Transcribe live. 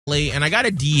And I got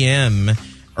a DM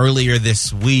earlier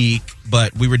this week,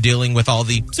 but we were dealing with all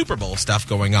the Super Bowl stuff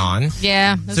going on.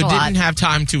 Yeah, so didn't have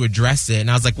time to address it.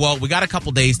 And I was like, well, we got a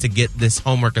couple days to get this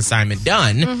homework assignment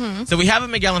done. Mm-hmm. So we have a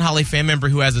Miguel and Holly fan member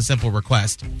who has a simple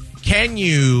request. Can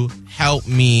you help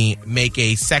me make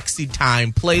a sexy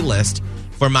time playlist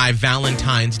for my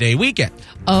Valentine's Day weekend?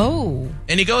 Oh.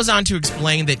 And he goes on to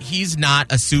explain that he's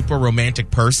not a super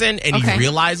romantic person, and he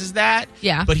realizes that.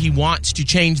 Yeah. But he wants to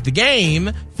change the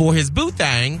game for his boo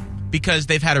thing because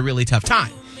they've had a really tough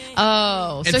time.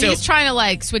 Oh. So he's trying to,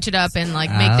 like, switch it up and,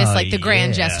 like, make this, like, the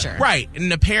grand gesture. Right.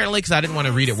 And apparently, because I didn't want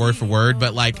to read it word for word,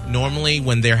 but, like, normally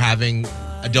when they're having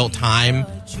adult time,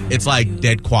 it's, like,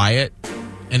 dead quiet.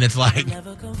 And it's, like,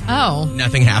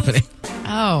 nothing happening.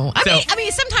 Oh. I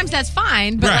mean, sometimes that's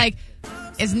fine, but, like,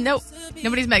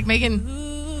 nobody's, like,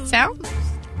 making sound?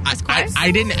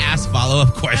 I didn't ask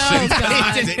follow-up questions. Oh,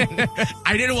 God.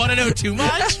 I didn't want to know too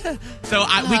much. So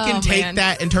we can take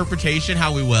that interpretation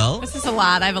how we will. This is a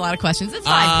lot. I have a lot of questions. It's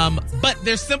fine. But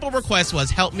their simple request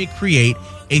was, help me create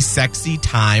a sexy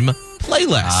time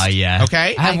playlist. Yeah.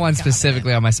 Okay? I have one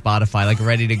specifically on my Spotify, like,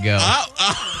 ready to go.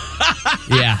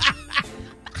 Yeah.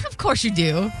 Of course you do.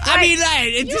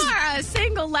 You are a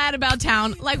single lad about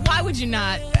town. Like, why would you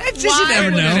not? You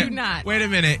never know. Would you not? Wait a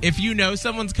minute. If you know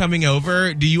someone's coming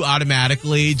over, do you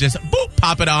automatically just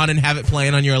pop it on and have it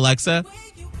playing on your Alexa?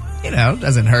 You know,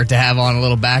 doesn't hurt to have on a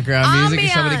little background music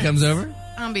if somebody comes over.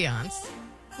 Ambiance.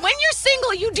 When you're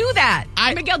single, you do that.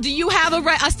 Miguel, do you have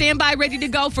a standby ready to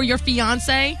go for your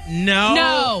fiance?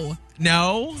 No.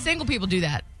 No? Single people do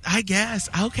that. I guess.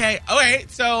 Okay.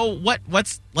 So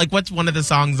what's one of the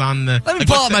songs on the... Let me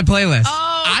pull up my playlist.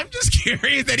 Oh. I'm just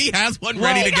curious that he has one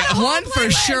ready to go. One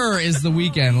for sure is The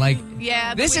Weeknd. Like,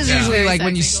 this is usually like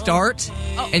when you start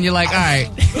and you're like, all right.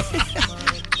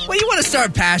 Well, you want to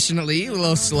start passionately, a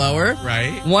little slower.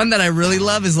 Right. One that I really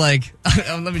love is like,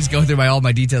 let me just go through all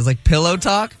my details, like Pillow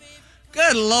Talk.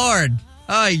 Good Lord.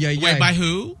 Wait, by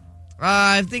who?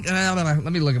 I think,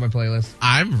 let me look at my playlist.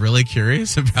 I'm really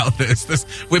curious about this.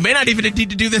 We may not even need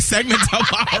to do this segment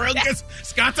tomorrow because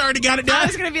Scott's already got it done. I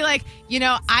was going to be like,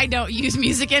 I don't use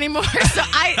music anymore, so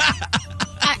I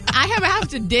have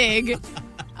to dig.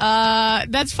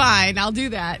 That's fine. I'll do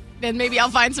that. Then maybe I'll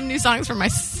find some new songs for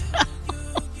myself.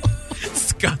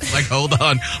 Scott's like, hold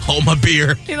on. Hold my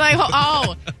beer. He's like,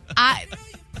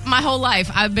 my whole life,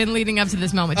 I've been leading up to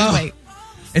this moment. Just wait.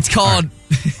 It's called...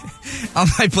 On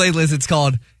my playlist, it's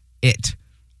called It.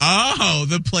 Oh,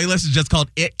 the playlist is just called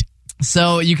It.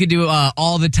 So you could do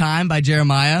All the Time by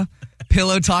Jeremiah,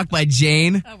 Pillow Talk by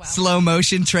Jane, Slow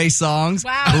Motion, Trey Songz,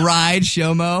 Ride,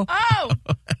 Shomo.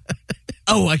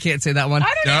 Oh, I can't say that one.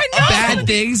 I don't even know. Bad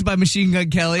Things by Machine Gun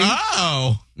Kelly.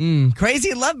 Oh.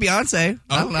 Crazy in Love, Beyonce.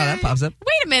 I don't know how that pops up.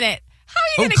 Wait a minute. How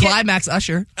are you going to Climax,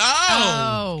 Usher.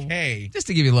 Oh. Okay. Just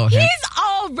to give you a little hint. He's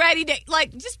all ready to,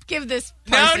 just give this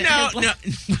person. No.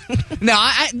 No,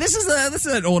 this is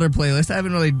an older playlist. I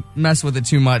haven't really messed with it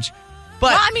too much.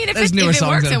 But if it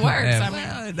works, it works.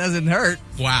 Well, it doesn't hurt.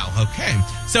 Wow, okay.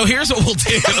 So here's what we'll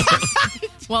do.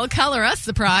 Well, color us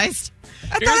surprised.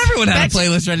 I thought everyone had a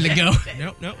playlist ready to go.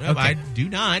 No, okay. I do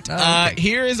not.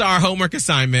 Here is our homework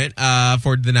assignment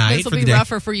for the night. This will be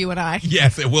rougher for you and I.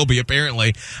 Yes, it will be,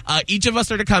 apparently. Each of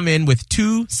us are to come in with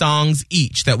 2 songs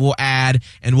each that we'll add,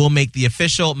 and we'll make the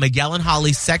official Miguel and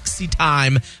Holly Sexy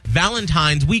Time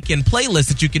Valentine's Weekend playlist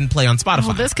that you can play on Spotify.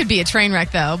 Well, this could be a train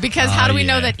wreck, though, because how do we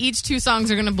know that each 2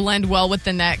 songs are going to blend well with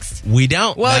the next? We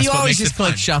don't. Well, That's you always just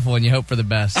click shuffle and you hope for the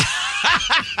best.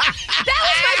 That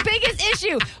was my biggest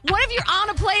issue. What if you're on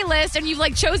a playlist and you've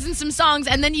chosen some songs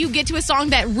and then you get to a song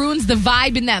that ruins the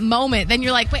vibe in that moment? Then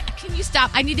you're like, wait, can you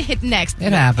stop? I need to hit next.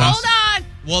 It happens. Hold on.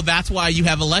 Well, that's why you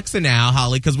have Alexa now,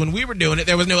 Holly, because when we were doing it,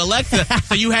 there was no Alexa,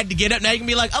 so you had to get up. Now you can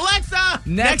be like, Alexa,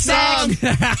 next song. So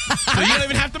you don't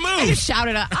even have to move. I just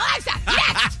shouted out, Alexa,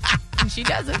 next. And she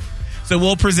does it. So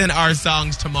we'll present our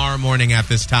songs tomorrow morning at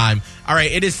this time. All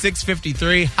right, it is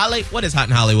 6:53. Holly, what is hot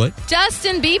in Hollywood?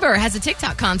 Justin Bieber has a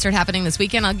TikTok concert happening this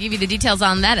weekend. I'll give you the details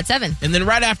on that at 7. And then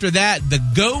right after that, the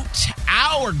GOAT,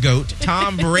 our GOAT,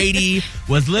 Tom Brady,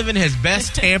 was living his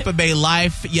best Tampa Bay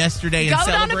life yesterday and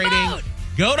celebrating.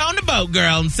 Goat on the boat,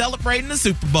 girl, and celebrating the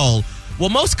Super Bowl. Well,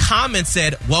 most comments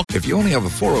said, well, if you only have a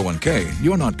 401k,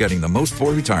 you're not getting the most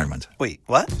for retirement. Wait,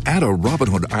 what? Add a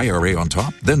Robinhood IRA on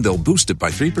top, then they'll boost it by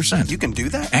 3%. You can do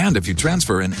that? And if you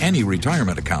transfer in any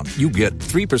retirement account, you get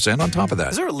 3% on top of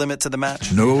that. Is there a limit to the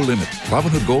match? No limit.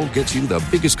 Robinhood Gold gets you the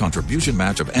biggest contribution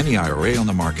match of any IRA on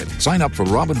the market. Sign up for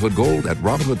Robinhood Gold at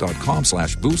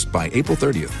Robinhood.com/boost by April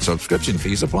 30th. Subscription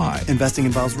fees apply. Investing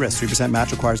involves risk. 3%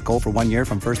 match requires gold for 1 year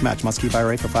from first match. Must keep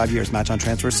IRA for 5 years. Match on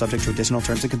transfers subject to additional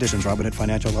terms and conditions. Robinhood Covenant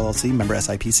Financial LLC, member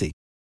SIPC.